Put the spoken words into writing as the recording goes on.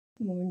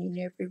Morning,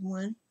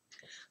 everyone.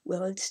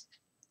 Well, it's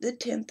the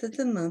 10th of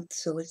the month,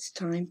 so it's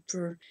time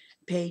for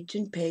Paige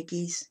and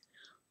Peggy's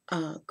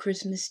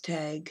Christmas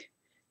Tag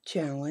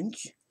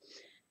Challenge,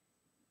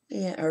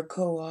 or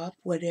co-op,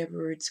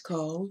 whatever it's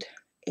called.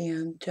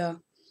 And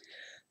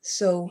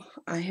so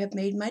I have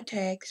made my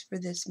tags for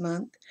this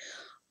month.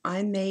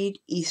 I made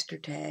Easter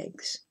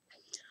tags.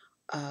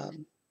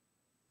 Um,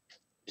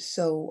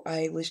 so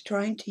I was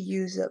trying to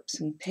use up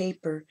some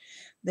paper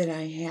that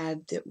I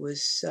had that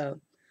was,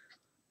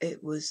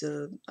 it was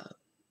a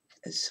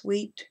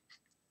sweet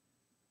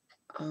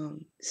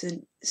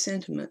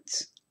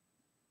sentiments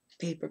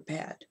paper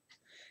pad,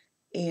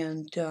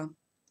 and a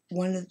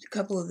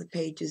couple of the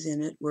pages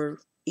in it were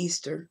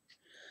Easter,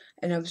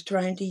 and I was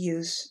trying to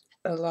use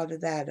a lot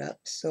of that up,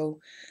 so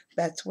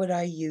that's what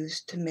I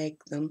used to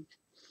make them.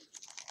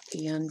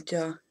 And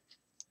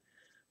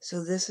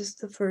so this is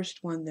the first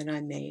one that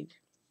I made.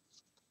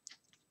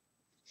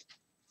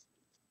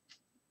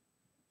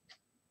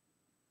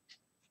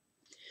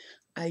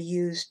 I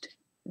used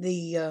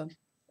the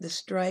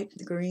stripe,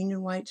 the green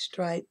and white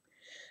stripe,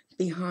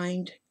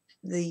 behind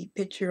the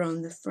picture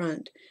on the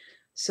front,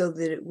 so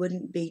that it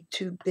wouldn't be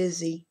too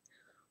busy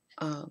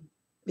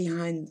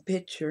behind the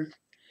picture.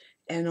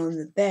 And on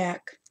the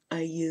back, I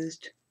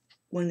used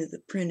one of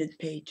the printed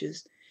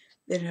pages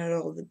that had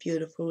all the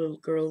beautiful little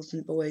girls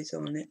and boys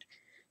on it,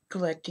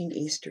 collecting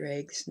Easter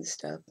eggs and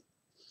stuff.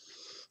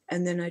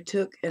 And then I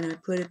took and I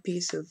put a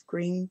piece of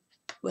green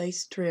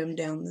lace trim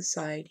down the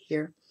side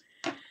here,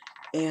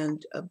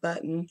 and a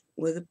button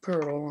with a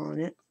pearl on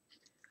it,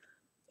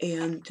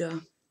 and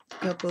a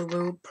couple of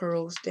little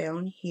pearls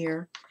down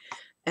here.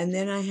 And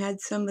then I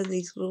had some of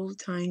these little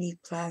tiny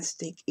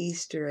plastic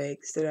Easter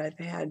eggs that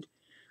I've had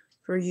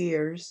for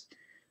years,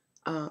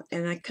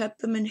 and I cut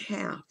them in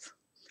half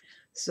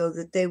so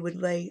that they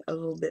would lay a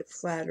little bit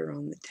flatter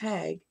on the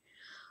tag.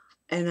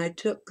 And I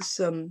took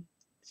some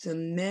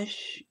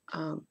mesh.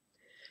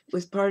 It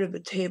was part of a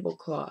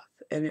tablecloth,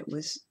 and it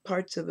was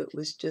parts of it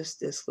was just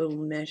this little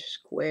mesh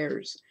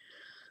squares.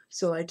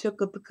 So I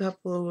took up a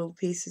couple of little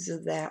pieces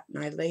of that,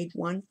 and I laid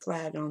one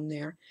flat on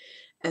there,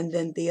 and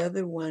then the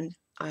other one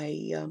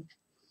I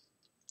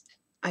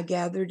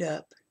gathered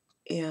up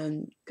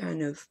and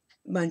kind of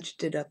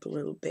bunched it up a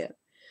little bit.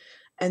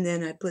 And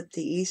then I put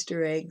the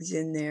Easter eggs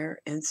in there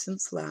and some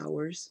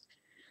flowers.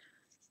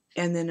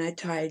 And then I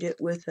tied it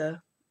with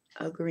a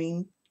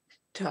green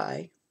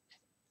tie.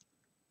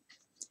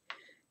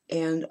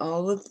 And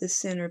all of the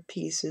center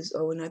pieces,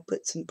 oh, and I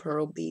put some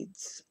pearl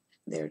beads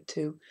there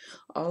too.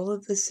 All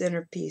of the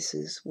center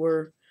pieces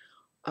were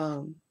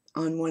on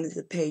one of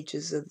the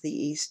pages of the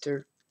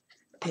Easter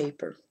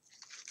paper.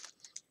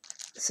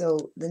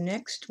 So the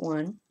next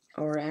one,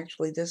 or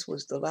actually this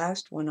was the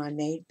last one I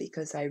made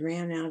because I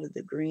ran out of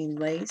the green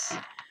lace.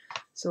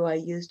 So I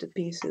used a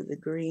piece of the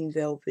green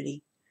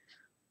velvety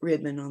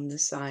ribbon on the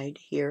side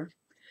here.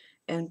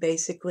 And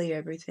basically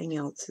everything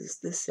else is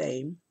the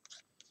same.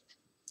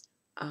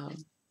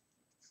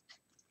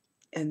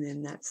 And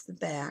then that's the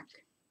back.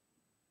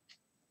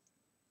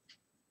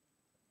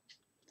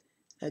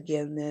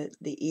 Again,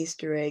 the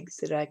Easter eggs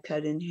that I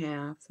cut in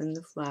half, and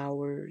the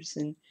flowers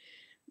and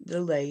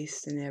the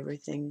lace and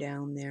everything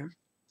down there.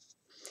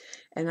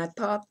 And I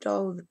popped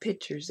all of the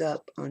pictures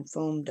up on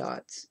foam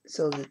dots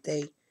so that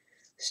they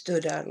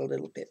stood out a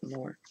little bit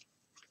more.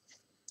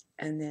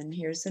 And then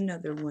here's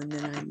another one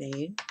that I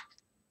made.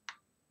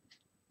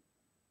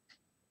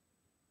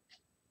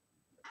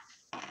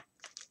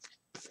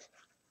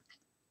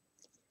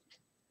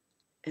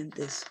 And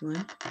this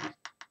one.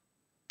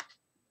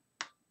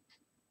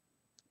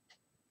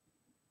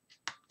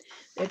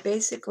 They're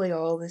basically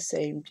all the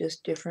same,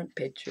 just different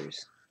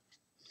pictures.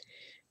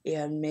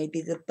 And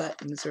maybe the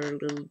buttons are a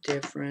little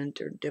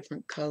different or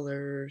different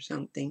color or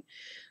something.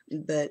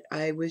 But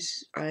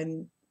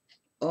I'm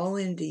all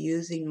into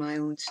using my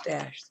own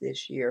stash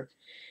this year.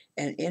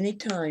 And any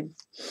time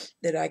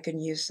that I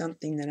can use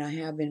something that I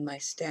have in my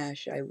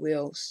stash, I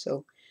will.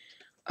 So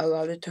a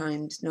lot of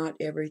times, not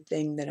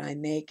everything that I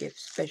make,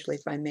 especially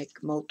if I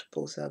make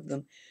multiples of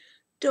them,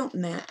 don't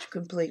match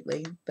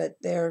completely, but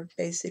they're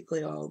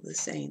basically all the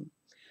same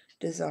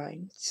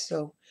design.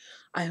 So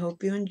I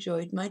hope you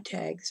enjoyed my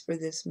tags for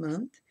this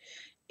month,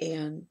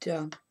 and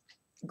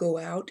go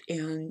out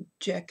and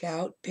check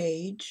out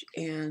Paige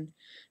and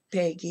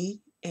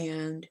Peggy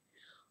and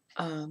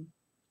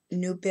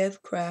New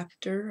Bev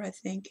Crafter, I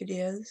think it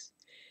is,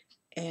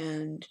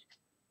 and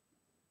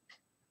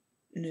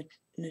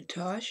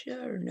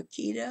Natasha or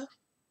Nikita,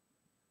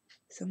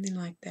 something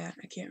like that.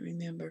 I can't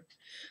remember.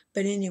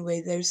 But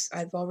anyway,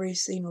 I've already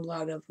seen a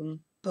lot of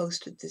them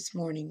posted this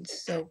morning,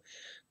 so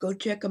go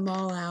check them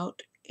all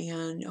out,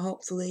 and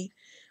hopefully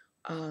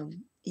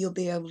you'll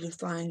be able to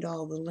find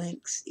all the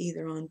links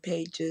either on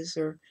Paige's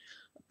or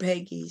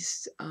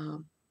Peggy's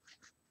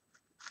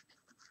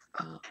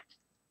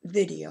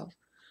video,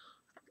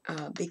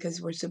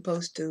 because we're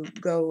supposed to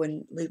go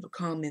and leave a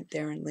comment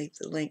there and leave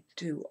the link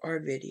to our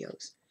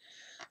videos.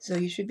 So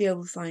you should be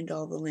able to find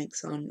all the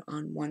links on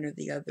one or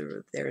the other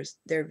of their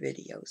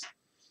videos.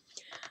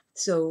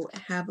 So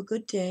have a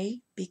good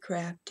day, be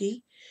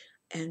crafty,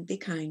 and be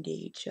kind to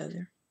each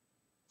other.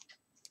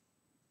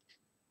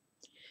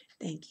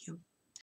 Thank you.